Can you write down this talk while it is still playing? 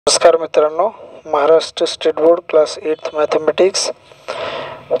नमस्कार मित्रांनो, Maharashtra state board class 8th mathematics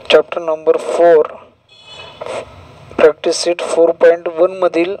chapter number 4 practice sheet 4.1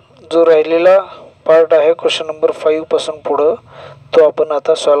 मधील जो राहिलेला पार्ट आहे क्वेश्चन नंबर 5 पासून पुढे तो आपण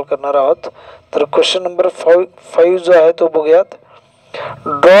आता सॉल्व करणार आहोत। तर क्वेश्चन नंबर 5 जो आहे तो बघूयात।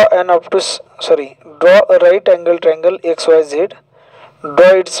 Draw a right angle triangle XYZ,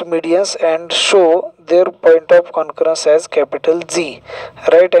 draw its medians and show their point of concurrence as capital G।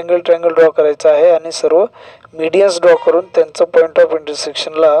 Right angle triangle draw करायचा आहे आणि सर्व मीडियन्स ड्रॉ करून त्यांचा पॉइंट ऑफ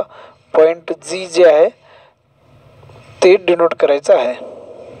इंटरसेक्शनला पॉइंट G जे आहे ते डिनोट करायचं आहे।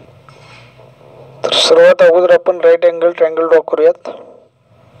 तर सर्वात अगोदर आपण राइट एंगल ट्रायंगल ड्रॉ करूयात।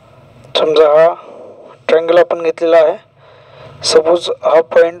 समजा हा ट्रायंगल आपण घेतलेला आहे। सपोज हा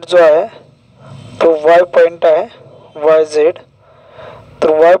पॉइंट जो आहे तो Y पॉइंट आहे YZ। तर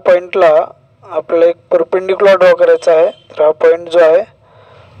Y पॉइंटला आपल्याला एक परपेंडिक्युलर ड्रॉ करायचा आहे। तर हा पॉइंट जो आहे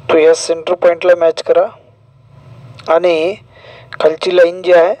तो या सेंटर पॉइंटला मॅच करा आणि खालची लाईन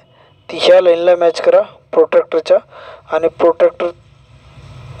जी आहे ती ह्या लाईनला मॅच करा प्रोट्रॅक्टरच्या। आणि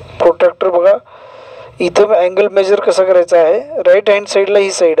प्रोट्रॅक्टर बघा इथं अँगल मेजर कसा करायचा आहे, राईट हँड साईडला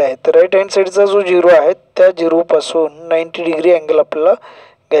ही साईड आहे। तर राईट हँड साईडचा जो झिरो आहे त्या झिरोपासून 90 डिग्री अँगल आपल्याला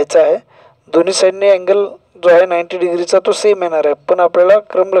घ्यायचा आहे। दोन्ही साईडने अँगल जो आहे 90 डिग्रीचा तो सेम येणार आहे, पण आपल्याला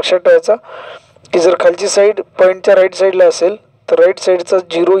क्रम लक्षात ठेवायचा की जर खालची साईड पॉईंटच्या राईट साईडला असेल तर राईट साईडचा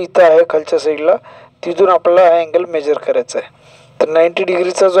झिरो इथं आहे खालच्या साईडला, तिथून आपल्याला हा अँगल मेजर करायचा आहे। तर 90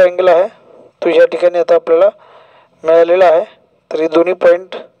 डिग्रीचा जो अँगल आहे तो ह्या ठिकाणी आता आपल्याला मिळालेला आहे। तर हे दोन्ही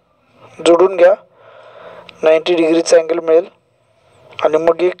पॉईंट जोडून घ्या, 90 डिग्रीचा अँगल मिळेल। आणि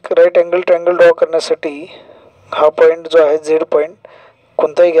मग एक राईट अँगल ट्रायंगल ड्रॉ करण्यासाठी हा पॉईंट जो आहे Z पॉईंट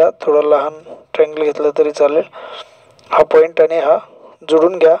कोणताही घ्या, थोडा लहान ट्रायंगल घेतला तरी चालेल। हा पॉईंट आणि हा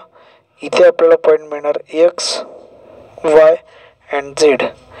जोडून घ्या। इथे आपल्याला पॉईंट मिळणार X, Y अँड Z।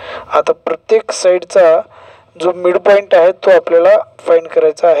 आता प्रत्येक साईडचा जो मिड पॉईंट आहे तो आपल्याला फाइंड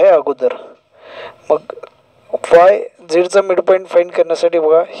करायचा आहे अगोदर। मग YZचा मिड पॉईंट फाइंड करण्यासाठी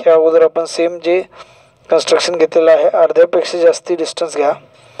बघा ह्या अगोदर आपण सेम जे कन्स्ट्रक्शन घेतलेलं आहे अर्ध्यापेक्षा जास्ती डिस्टन्स घ्या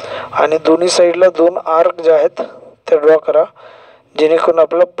आणि दोन्ही साईडला दोन आर्क जे आहेत ते ड्रॉ करा, जेणेकरून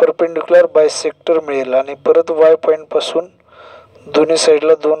आपल्याला परपेंडिक्युलर बायसेक्टर मिळेल। आणि परत Y पॉईंट पासून दोन्ही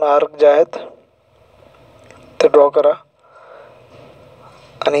साईडला दोन आर्क जे आहेत ते ड्रॉ करा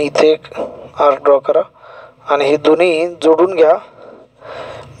आणि इथे एक आर्क ड्रॉ करा आणि हे दोन्ही जोडून घ्या।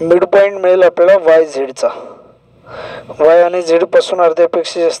 मिड पॉईंट मिळेल आपल्याला YZचा। Y आणि Z पासून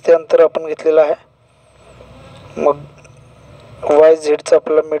अर्ध्यापेक्षा जास्त अंतर आपण घेतलेलं आहे। मग YZचा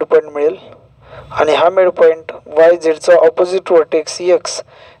आपल्याला मिड पॉईंट मिळेल आणि हा mid point YZचा opposite vertex X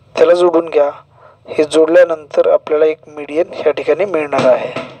त्याला जोडून घ्या। हे जोडल्यानंतर आपल्याला एक मीडियन ह्या ठिकाणी मिळणार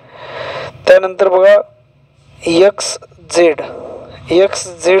आहे। त्यानंतर बघा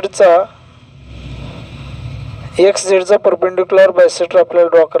XZचा परपेंडिक्युलर बायसेक्टर आपल्याला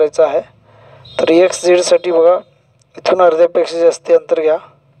ड्रॉ करायचा आहे। तर XZ साठी बघा इथून अर्ध्यापेक्षा जास्ती अंतर घ्या,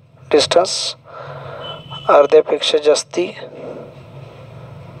 डिस्टन्स अर्ध्यापेक्षा जास्ती,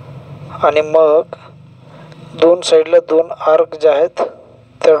 आणि मग दोन साईडला दोन आर्क जे आहेत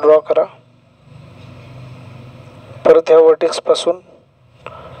ते ड्रॉ करा। परत ह्या वर्टेक्स पासून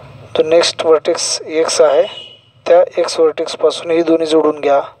जो नेक्स्ट वर्टेक्स X आहे त्या X वर्टेक्स पासून ही दोन्ही जोडून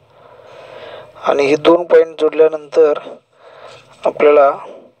घ्या आणि हे दोन पॉईंट जोडल्यानंतर आपल्याला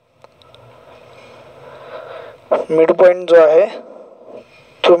मिड पॉईंट जो आहे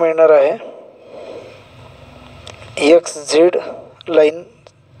तो मिळणार आहे। XZ लाईन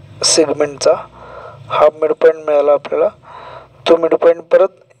सेगमेंटचा हा मिड पॉईंट मिळाला आपल्याला। तो मिड पॉईंट परत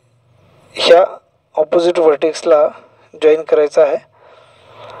ह्या ऑपोजिट व्हर्टेक्सला जॉईन करायचा आहे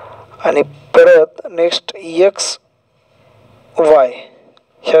आणि परत नेक्स्ट XY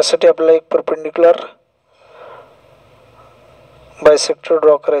ह्यासाठी आपल्याला एक परपेंडिक्युलर बायसेक्टर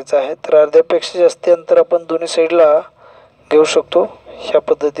ड्रॉ करायचा आहे। तर अर्ध्यापेक्षा जास्त अंतर आपण दोन्ही साईडला घेऊ शकतो ह्या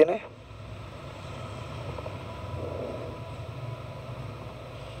पद्धतीने।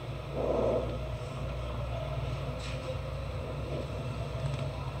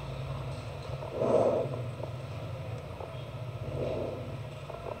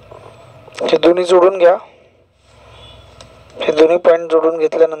 हे दोन्ही जोडून घ्या। हे दोन्ही पॉईंट जोडून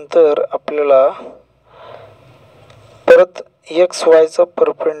घेतल्यानंतर आपल्याला परत XYचा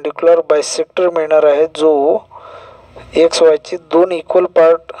परपेंडिक्युलर बायसेक्टर मिळणार आहे, जो XYचे दोन इक्वल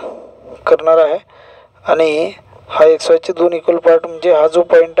पार्ट करणार आहे। आणि हा XYचे दोन इक्वल पार्ट म्हणजे हा जो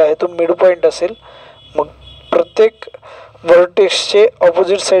पॉईंट आहे तो मिड पॉईंट असेल। मग प्रत्येक व्हर्टेक्सचे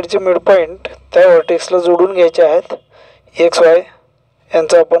ऑपोजिट साईडचे मिड पॉईंट त्या व्हर्टेक्सला जोडून घ्यायचे आहेत। XY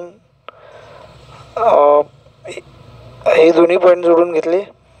यांचा आपण हे दोन्ही पॉईंट जोडून घेतले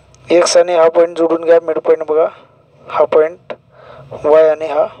एक्स आणि हा पॉईंट जोडून घ्या, मिड पॉईंट बघा हा पॉईंट, वाय आणि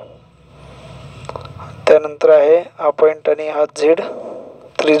हा, त्यानंतर आहे हा पॉईंट आणि हा झेड,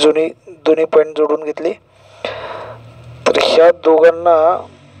 दोन्ही पॉईंट जोडून घेतले. तर ह्या दोघांना,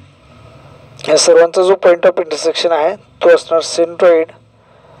 या सर्वांचा जो पॉईंट ऑफ इंटरसेक्शन आहे तो असणार सेंट्रॉइड,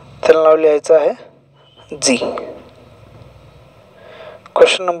 त्याला नाव लिहायचं आहे जी.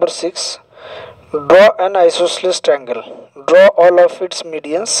 Question number 6, draw an isosceles triangle, draw all of its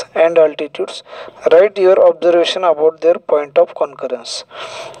medians and altitudes, write your observation about their point of concurrence.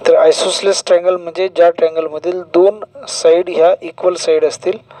 तर आयसोसलेस ट्रायंगल म्हणजे ज्या ट्रायंगल मधील दोन साइड ह्या इक्वल साइड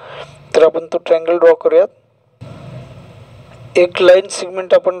असतील. तर आपण तो ट्रायंगल ड्रॉ करूयात. एक लाईन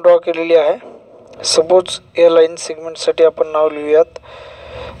सेगमेंट आपण ड्रॉ केलेली आहे. सपोज या लाईन सेगमेंटसाठी आपण नाव लिहूयात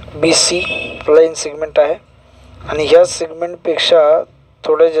BC लाईन सेगमेंट आहे आणि ह्या सेगमेंटपेक्षा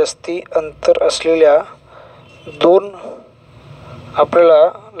थोड्या जास्ती अंतर असलेल्या दोन आपल्याला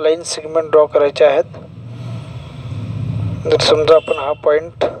लाईन सेगमेंट ड्रॉ करायचे आहेत. जर समजा आपण हा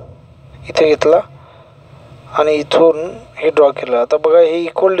पॉईंट इथे घेतला आणि इथून हे ड्रॉ केलं. आता बघा हे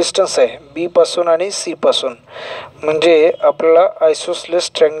इक्वल डिस्टन्स आहे B पासून आणि C पासून, म्हणजे आपल्याला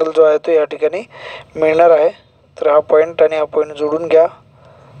आयसोसलेस ट्रायंगल जो आहे तो या ठिकाणी मिळणार आहे. तर हा पॉईंट आणि हा पॉईंट जोडून घ्या,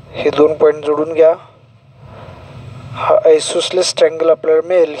 हे दोन पॉईंट जोडून घ्या, हा आयसोसलेस ट्रायंगल आपल्याला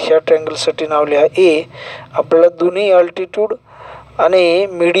मिळेल. ह्या ट्रायंगलसाठी नाव लिहा A. आपल्याला दोन्ही अल्टिट्यूड आणि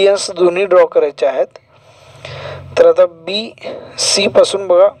मीडियन्स दोन्ही ड्रॉ करायचे आहेत. तर आता BC पासून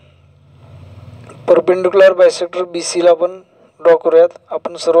बघा परपेंडिक्युलर बायसेक्टर BC ला आपण ड्रॉ करूयात.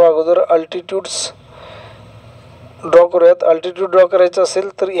 आपण सर्व अगोदर अल्टिट्यूड्स ड्रॉ करूयात. अल्टिट्यूड ड्रॉ करायचं असेल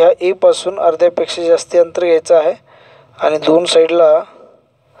तर ह्या A पासून अर्ध्यापेक्षा जास्त अंतर घ्यायचं आहे आणि दोन साईडला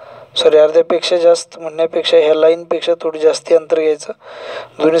अर्ध्यापेक्षा जास्त म्हणण्यापेक्षा ह्या लाईनपेक्षा थोडी जास्ती अंतर घ्यायचं.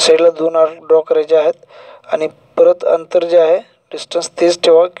 दोन्ही साईडला दोन आर्क ड्रॉ करायचे आहेत आणि परत अंतर जे आहे डिस्टन्स तेच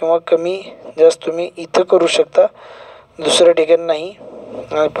ठेवा किंवा कमी जास्त तुम्ही इथं करू शकता, दुसऱ्या ठिकाणी नाही.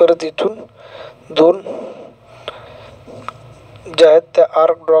 आणि परत इथून दोन ज्या आहेत त्या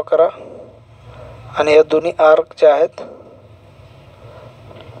आर्क ड्रॉ करा आणि या दोन्ही आर्क ज्या आहेत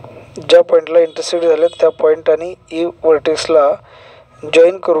ज्या पॉईंटला इंटरसेक्ट झाले त्या पॉईंट आणि E व्हर्टेक्सला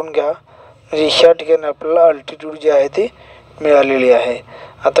जॉईन करून घ्या. म्हणजे ह्या ठिकाणी आपल्याला अल्टिट्यूड जे आहे ते मिळालेली आहे.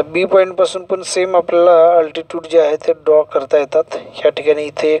 आता B पॉईंटपासून पण सेम आपल्याला अल्टिट्यूड जे आहे ते ड्रॉ करता येतात. ह्या ठिकाणी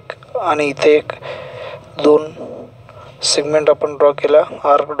इथे एक आणि इथे एक दोन सेगमेंट आपण ड्रॉ केला,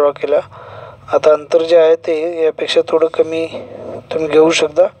 आर्क ड्रॉ केला. आता अंतर जे आहे ते यापेक्षा थोडं कमी तुम्ही घेऊ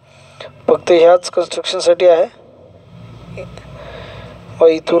शकता, फक्त ह्याच कन्स्ट्रक्शनसाठी आहे. व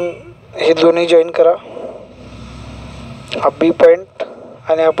इथून हे दोन्ही जॉईन करा, हा B पॉईंट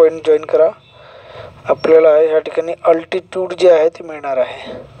आणि हा पॉईंट जॉईन करा. आपल्याला ह्या ठिकाणी अल्टिट्यूड जे आहे ते मिळणार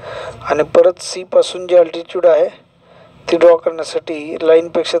आहे. आणि परत C पासून जे अल्टिट्यूड आहे ते ड्रॉ करण्यासाठी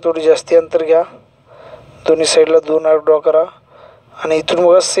लाईनपेक्षा थोडी जास्ती अंतर घ्या, दोन्ही साईडला दोन आर्क ड्रॉ करा आणि इथून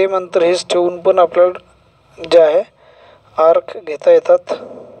बघा सेम अंतर हेच ठेवून पण आपल्याला जे आहे आर्क घेता येतात.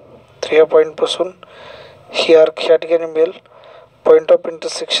 तर ह्या पॉईंटपासून ही आर्क ह्या ठिकाणी मिळेल. पॉईंट ऑफ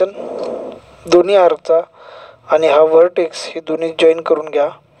इंटरसेक्शन दोन्ही आर्कचा आणि हा व्हर्टेक्स हे दोन्ही जॉईन करून घ्या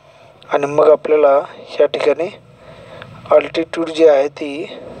आणि मग आपल्याला ह्या ठिकाणी अल्टिट्यूड जी आहे ती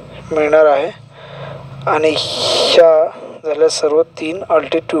मिळणार आहे. आणि ह्या झाल्या सर्व तीन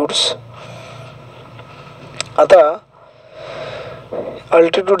अल्टिट्यूड्स. आता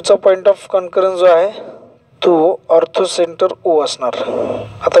अल्टिट्यूडचा पॉईंट ऑफ कॉन्करन्स जो आहे तो ऑर्थो सेंटर O असणार.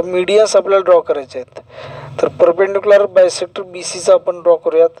 आता मीडियन्स आपल्याला ड्रॉ करायचे आहेत. तर परपेंडिक्युलर बायसेक्टर BCचा आपण ड्रॉ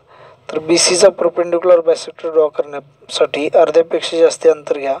करूयात. तर BCचा परपेंडिक्युलर बायसेक्टर ड्रॉ करण्यासाठी अर्ध्यापेक्षा जास्त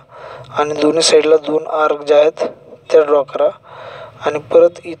अंतर घ्या आणि दोन्ही साईडला दोन आर्क जे आहेत त्या ड्रॉ करा आणि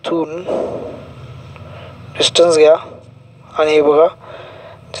परत इथून डिस्टन्स घ्या आणि हे बघा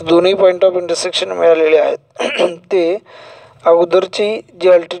जे दोन्ही पॉईंट ऑफ इंटरसेक्शन मिळालेले आहेत ते अगोदरची जी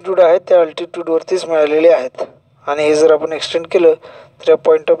अल्टिट्यूड आहे त्या अल्टिट्यूडवरतीच मिळालेले आहेत. आणि हे जर आपण एक्सटेंड केलं तर या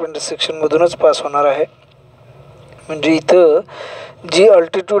पॉईंट ऑफ इंटरसेक्शनमधूनच पास होणार आहे. म्हणजे इथं जी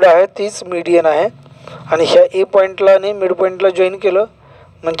अल्टिट्यूड आहे तीच मीडियन आहे आणि ह्या A पॉईंटला आणि मिड पॉईंटला जॉईन केलं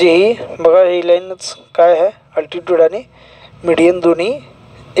म्हणजे ही बघा ही लाईनच काय आहे अल्टिट्यूड आणि मीडियन दोन्ही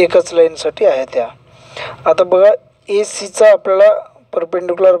एकच लाईनसाठी आहे त्या. आता बघा ACचा आपल्याला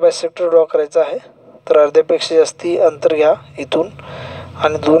परपेंडिक्युलर बायसेक्टर ड्रॉ करायचा आहे. तर अर्ध्यापेक्षा जास्ती अंतर घ्या इथून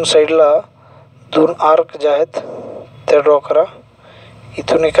आणि दोन साईडला दोन आर्क जे आहेत त्या ड्रॉ करा.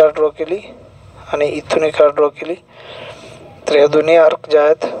 इथून एक आर्क ड्रॉ केली आणि इथून एक आर्क ड्रॉ केली. तर ह्या दोन्ही आर्क ज्या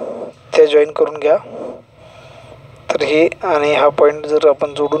आहेत त्या जॉईन करून घ्या. तर हे आणि हा पॉईंट जर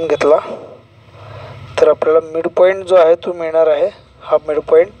आपण जोडून घेतला तर आपल्याला मिड पॉईंट जो आहे तो मिळणार आहे, हा मिड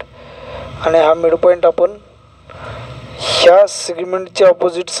पॉईंट. आणि हा मिड पॉईंट आपण ह्या सेगमेंटची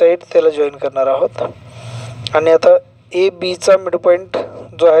ऑपोजिट साईड त्याला जॉईन करणार आहोत. आणि आता ए बीचा मिड पॉईंट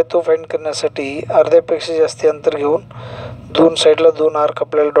जो आहे तो फाइंड करण्यासाठी अर्ध्यापेक्षा जास्त अंतर घेऊन दोन साईडला दोन आर्क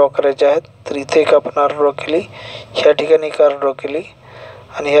आपल्याला ड्रॉ करायचे आहेत. तर इथे एक आपण आर्क ड्रॉ केली, ह्या ठिकाणी एक आर्क ड्रॉ केली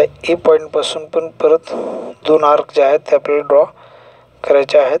आणि ह्या ए पॉईंटपासून पण परत दोन आर्क जे आहेत ते आपल्याला ड्रॉ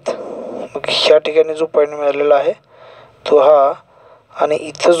करायचे आहेत. मग ह्या ठिकाणी जो पॉईंट मिळालेला आहे तो हा, आणि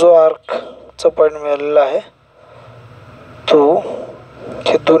इथं जो आर्कचा पॉईंट मिळालेला आहे तो,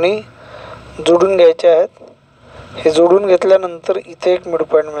 हे दोन्ही जोडून घ्यायचे आहेत. हे जोडून घेतल्यानंतर इथे एक मिड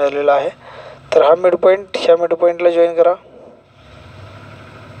पॉईंट मिळालेला आहे. तर हा मिड पॉईंट ह्या मिड पॉईंटला जॉईन करा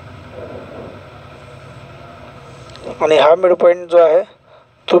आणि हा मिड पॉईंट जो आहे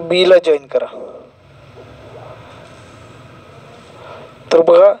तो बीला जॉईन करा. तर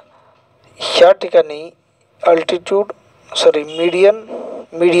बघा ह्या ठिकाणी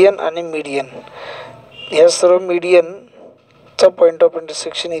मीडियन आणि मीडियन ह्या सर्व मीडियनचा पॉईंट ऑफ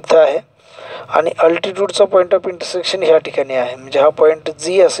इंटरसेक्शन इथं आहे आणि अल्टिट्यूडचा पॉईंट ऑफ इंटरसेक्शन ह्या ठिकाणी आहे. म्हणजे हा पॉईंट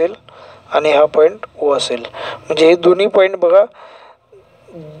जी असेल आणि हा पॉईंट ओ असेल. म्हणजे हे दोन्ही पॉईंट बघा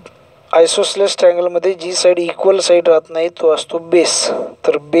आयसोसेलेस ट्रायंगलमध्ये जी साईड इक्वल साईड राहत नाही तो असतो बेस.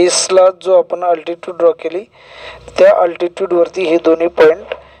 तर बेसला जो आपण अल्टिट्यूड ड्रॉ केली त्या अल्टिट्यूडवरती हे दोन्ही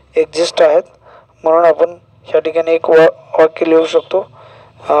पॉईंट एक्झिस्ट आहेत. म्हणून आपण ह्या ठिकाणी एक वाक्य लिहू शकतो.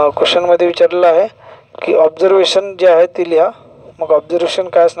 क्वेश्चनमध्ये विचारलेलं आहे की ऑब्झर्वेशन जे आहे ते लिहा. मग ऑब्झर्वेशन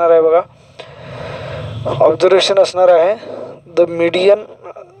काय असणार आहे बघा. ऑब्झर्वेशन असणार आहे the median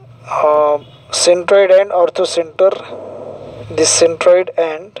centroid and ऑर्थोसेंटर, the centroid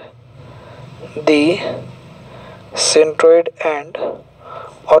and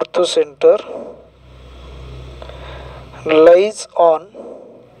orthocenter lies on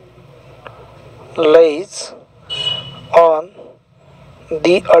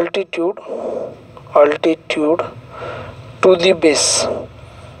the altitude to the base.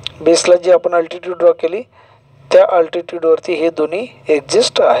 बेसला जी आपण अल्टिट्यूड ड्रॉ केली त्या अल्टिट्यूडवरती हे दोन्ही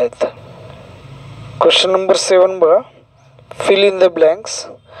एक्झिस्ट आहेत. क्वेश्चन नंबर 7 बघा. Fill in the blanks.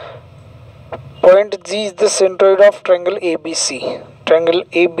 Point G is the centroid of triangle ABC. Triangle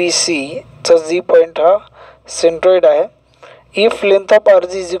ABC चा जी point हा centroid आहे. If length of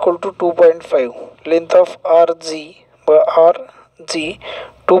RG is equal to 2.5, length of RG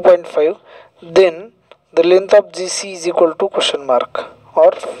 2.5, then the length of GC is equal to question mark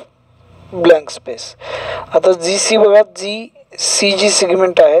और blank space. आता GC बघा, GC जी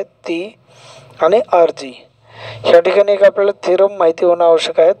segment आहे ती आणि RG ह्या ठिकाणी एक आपल्याला थेरम माहिती होणं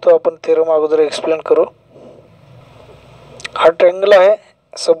आवश्यक आहे. तो आपण थेरम अगोदर एक्सप्लेन करू. हा ट्रायंगल आहे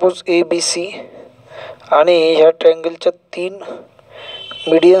सपोज ABC आणि ह्या ट्रायंगलच्या 3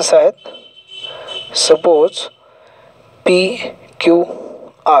 मीडियन्स आहेत सपोज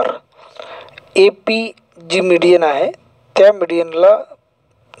PQR. AP जी मीडियन आहे त्या मीडियनला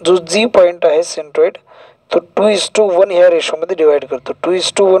जो जी पॉईंट आहे सेंट्रॉइड तो 2:1 ह्या रेशोमध्ये डिवाइड करतो.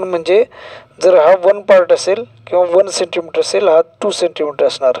 2:1 म्हणजे जर हा 1 पार्ट असेल किंवा 1 सेंटीमीटर असेल हा 2 सेंटीमीटर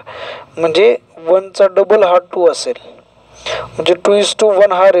असणार. म्हणजे 1चा डबल हा 2 असेल. म्हणजे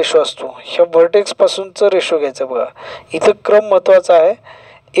 2:1 हा रेशो असतो. ह्या व्हर्टेक्सपासूनचं रेशो घ्यायचा बघा. इथं क्रम महत्त्वाचा आहे.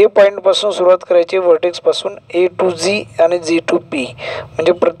 ए पॉईंटपासून सुरुवात करायची व्हर्टेक्सपासून A to G आणि G to P.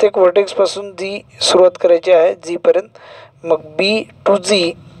 म्हणजे प्रत्येक व्हर्टेक्सपासून जी सुरुवात करायची आहे Gपर्यंत. मग B to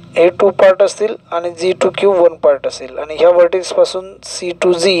G हे 2 पार्ट असतील आणि G to Q 1 पार्ट असेल. आणि ह्या व्हर्टेक्सपासून C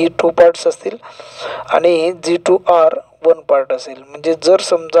to G 2 पार्ट्स असतील आणि G to R 1 पार्ट असेल. म्हणजे जर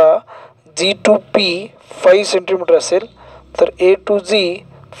समजा G to P 5 सेंटीमीटर असेल तर A to G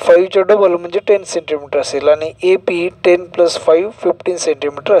 5च्या डबल म्हणजे 10 सेंटीमीटर असेल आणि AP 10 + 5 15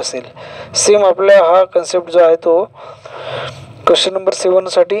 सेंटीमीटर असेल. सेम आपला हा कन्सेप्ट जो आहे तो क्वेश्चन नंबर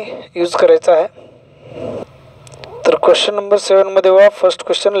 7साठी यूज करायचा आहे. तर क्वेश्चन नंबर 7मध्ये बघा first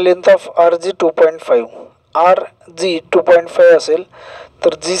question. Length of RG 2.5. RG 2.5 असेल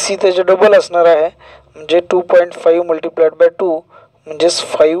तर GC त्याचे डबल असणार आहे म्हणजे 2.5 मल्टिप्लाइड बाय 2 म्हणजेच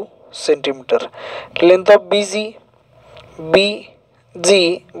 5 सेंटीमीटर. लेंथ ऑफ BG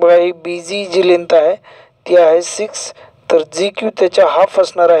बघा ही BG जी लेंथ आहे ती आहे 6. तर GQ त्याच्या हाफ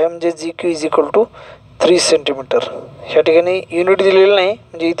असणार आहे म्हणजे GQ is equal to 3 centimetre. ह्या ठिकाणी युनिट दिलेलं नाही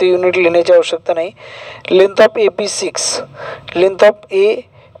म्हणजे इथे युनिट लिहिण्याची आवश्यकता नाही. Length of AP 6. Length of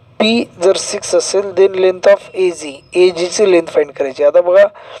AP जर 6 असेल then length of AGची length find करायची. आता बघा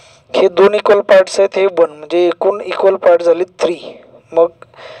हे 2 इक्वल पार्ट्स आहेत हे 1 म्हणजे एकूण इक्वल पार्ट झाले 3. मग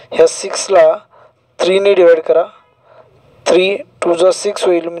ह्या 6ला 3ने डिवाइड करा. 3 2 जा 6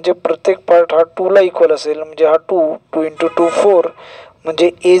 होईल म्हणजे प्रत्येक पार्ट हा 2ला इक्वल असेल म्हणजे हा 2 2 × 2 4 म्हणजे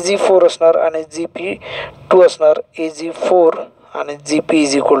AG 4 असणार आणि GP 2 असणार. AG 4 आणि GP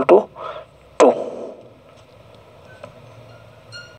इज इक्वल टू